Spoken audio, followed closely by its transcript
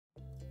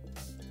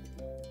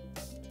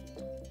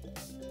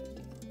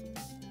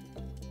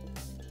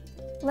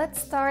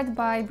Let's start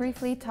by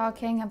briefly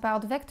talking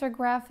about vector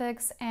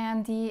graphics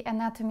and the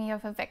anatomy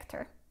of a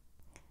vector.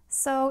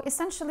 So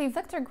essentially,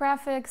 vector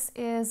graphics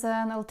is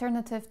an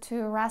alternative to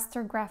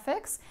raster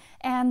graphics,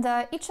 and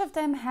each of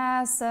them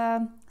has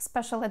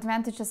special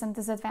advantages and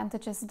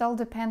disadvantages. It all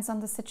depends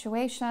on the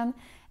situation,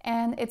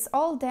 and it's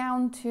all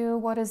down to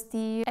what is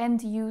the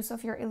end use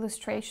of your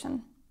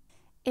illustration.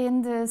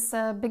 In this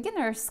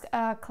beginner's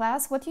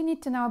class, what you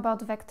need to know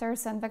about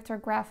vectors and vector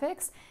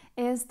graphics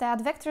is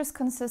that vectors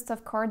consist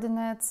of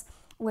coordinates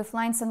with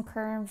lines and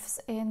curves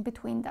in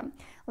between them.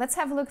 Let's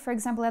have a look, for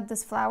example, at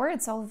this flower.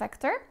 It's all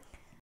vector.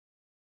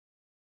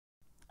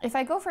 If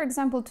I go, for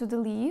example, to the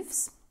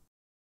leaves,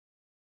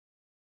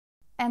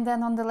 and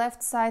then on the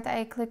left side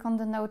I click on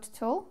the node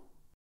tool,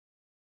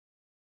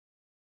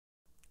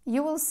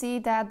 you will see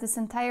that this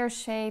entire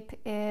shape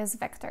is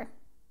vector.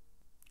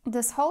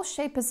 This whole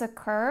shape is a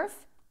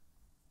curve,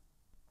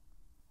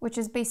 which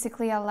is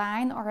basically a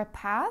line or a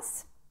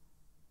path,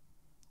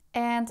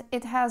 and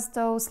it has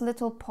those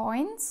little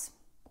points,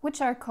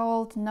 which are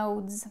called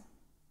nodes.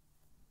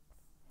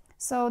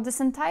 So this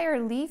entire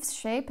leaf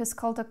shape is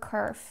called a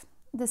curve.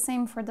 The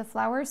same for the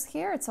flowers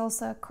here, it's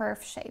also a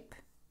curve shape.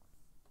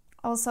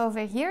 Also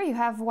over here you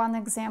have one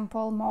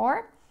example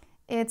more.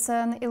 It's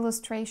an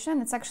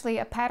illustration, it's actually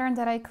a pattern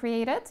that I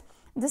created.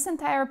 This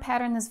entire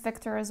pattern is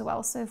vector as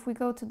well. So if we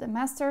go to the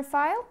master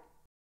file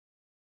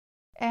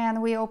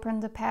and we open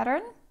the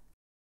pattern,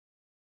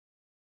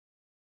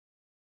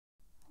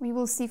 we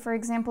will see, for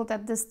example,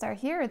 that this star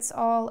here, it's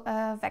all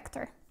a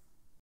vector.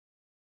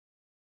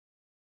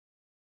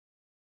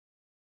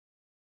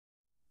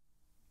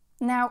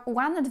 Now,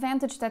 one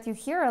advantage that you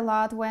hear a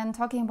lot when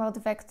talking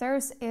about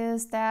vectors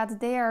is that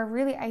they are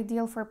really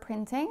ideal for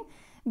printing,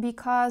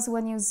 because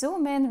when you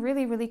zoom in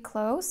really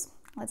close,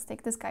 let's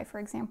take this guy for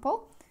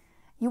example,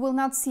 you will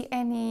not see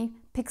any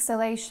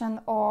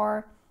pixelation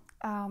or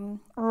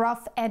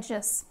rough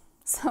edges.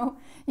 So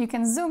you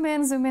can zoom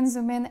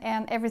in,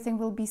 and everything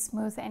will be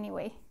smooth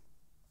anyway.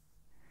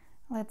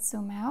 Let's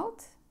zoom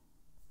out.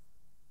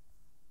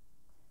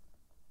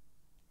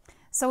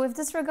 So with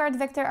this regard,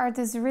 vector art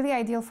is really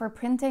ideal for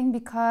printing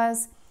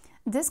because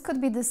this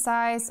could be the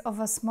size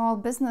of a small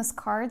business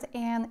card,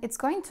 and it's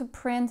going to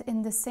print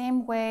in the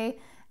same way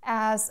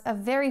as a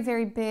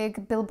very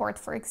big billboard,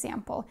 for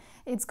example.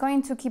 It's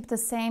going to keep the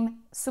same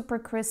super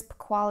crisp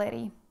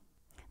quality.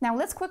 Now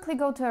let's quickly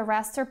go to a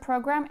raster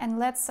program and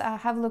let's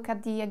have a look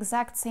at the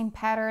exact same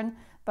pattern,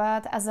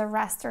 but as a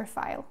raster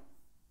file.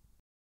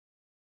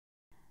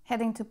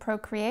 Heading to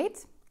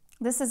Procreate.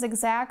 This is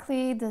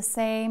exactly the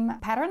same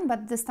pattern,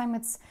 but this time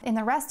it's in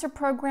a raster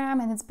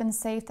program and it's been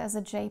saved as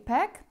a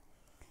JPEG.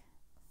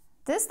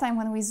 This time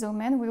when we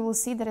zoom in, we will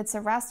see that it's a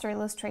raster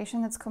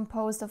illustration. It's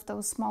composed of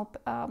those small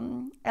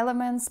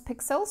elements,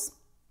 pixels.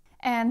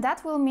 And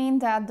that will mean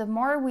that the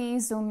more we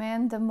zoom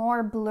in, the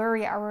more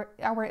blurry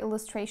our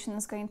illustration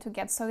is going to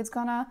get. So it's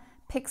gonna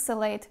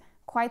pixelate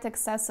quite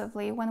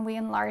excessively when we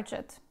enlarge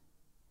it.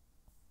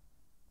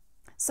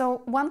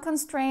 So one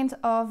constraint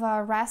of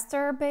a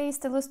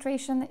raster-based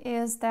illustration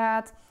is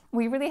that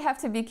we really have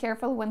to be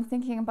careful when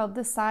thinking about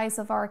the size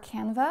of our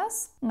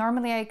canvas.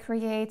 Normally I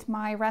create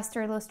my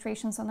raster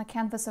illustrations on a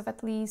canvas of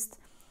at least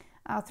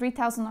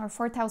 3000 or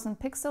 4000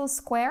 pixels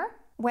square.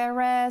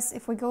 Whereas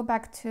if we go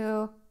back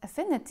to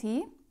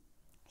Affinity,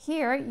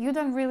 here you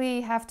don't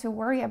really have to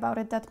worry about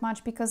it that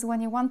much, because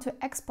when you want to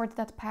export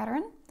that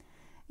pattern,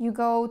 you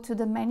go to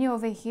the menu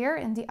over here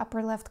in the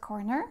upper left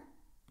corner.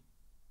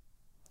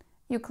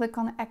 You click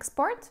on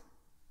Export,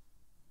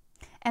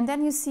 and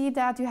then you see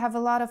that you have a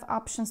lot of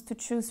options to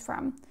choose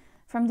from.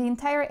 From the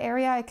entire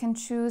area, I can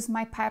choose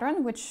my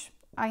pattern, which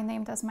I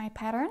named as my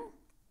pattern.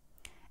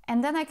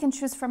 And then I can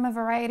choose from a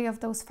variety of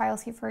those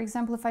files here. For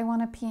example, if I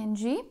want a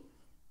PNG,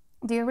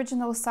 the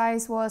original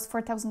size was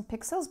 4000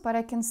 pixels, but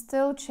I can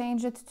still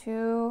change it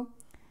to,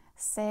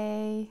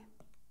 say,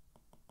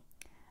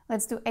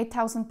 let's do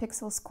 8000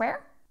 pixels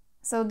square.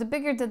 So the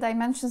bigger the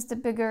dimensions, the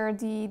bigger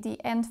the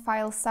end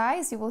file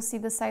size. You will see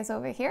the size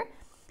over here.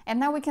 And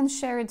now we can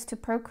share it to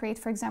Procreate,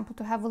 for example,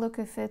 to have a look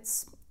if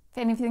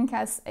anything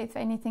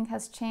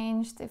has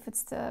changed, if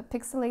it's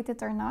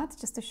pixelated or not,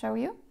 just to show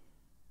you.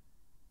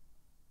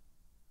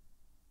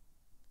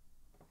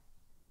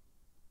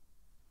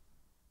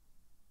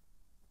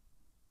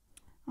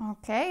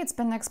 Okay, it's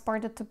been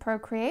exported to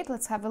Procreate.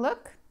 Let's have a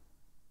look.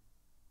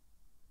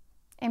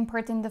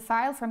 Importing the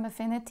file from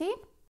Affinity.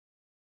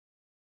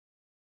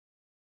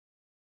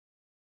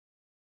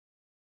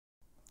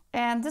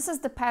 And this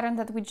is the pattern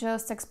that we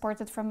just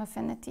exported from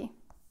Affinity.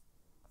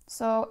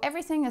 So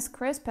everything is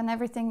crisp and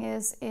everything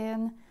is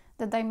in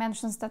the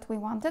dimensions that we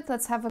wanted.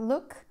 Let's have a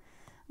look.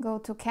 Go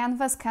to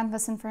Canvas,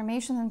 Canvas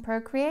Information and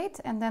Procreate,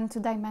 and then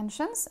to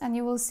Dimensions, and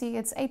you will see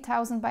it's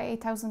 8000 by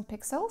 8000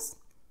 pixels.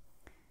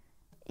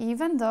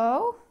 Even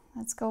though,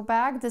 let's go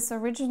back, this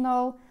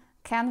original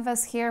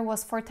canvas here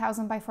was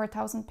 4000 by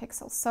 4000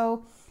 pixels.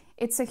 So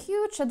it's a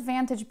huge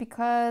advantage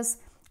because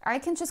I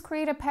can just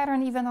create a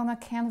pattern even on a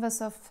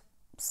canvas of,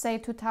 say,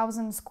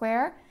 2000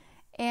 square,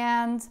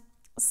 and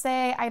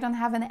say I don't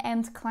have an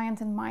end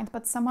client in mind,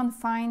 but someone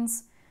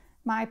finds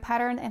my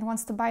pattern and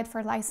wants to buy it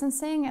for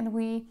licensing, and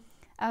we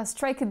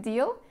strike a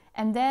deal,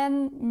 and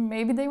then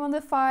maybe they want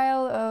a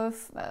file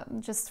of,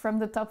 just from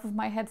the top of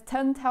my head,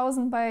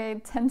 10,000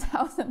 by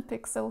 10,000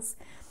 pixels.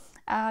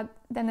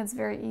 Then it's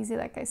very easy.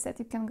 Like I said,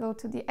 you can go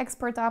to the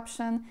export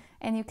option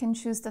and you can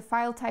choose the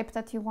file type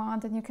that you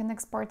want, and you can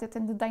export it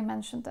in the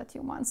dimension that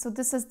you want. So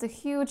this is the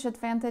huge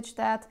advantage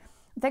that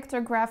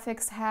vector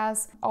graphics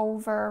has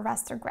over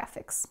raster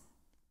graphics.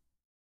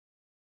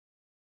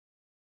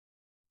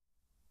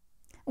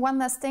 One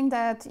last thing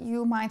that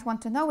you might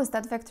want to know is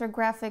that vector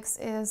graphics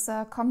is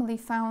commonly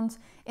found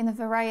in a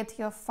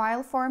variety of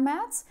file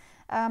formats.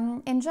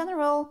 In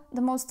general,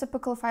 the most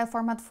typical file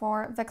format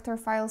for vector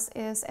files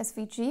is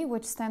SVG,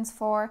 which stands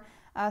for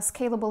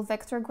Scalable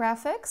Vector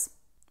Graphics.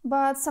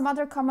 But some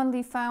other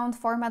commonly found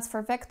formats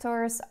for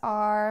vectors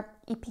are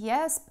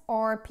EPS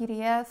or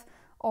PDF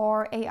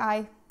or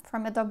AI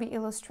from Adobe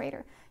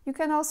Illustrator. You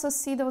can also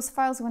see those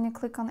files when you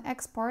click on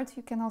export.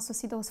 You can also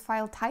see those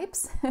file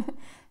types.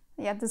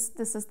 Yeah,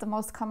 this is the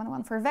most common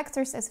one for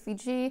vectors,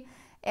 SVG,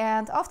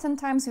 and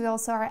oftentimes we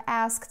also are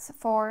asked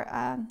for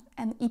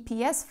an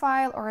EPS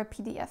file or a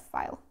PDF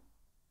file.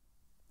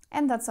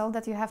 And that's all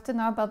that you have to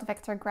know about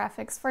vector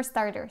graphics for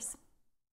starters.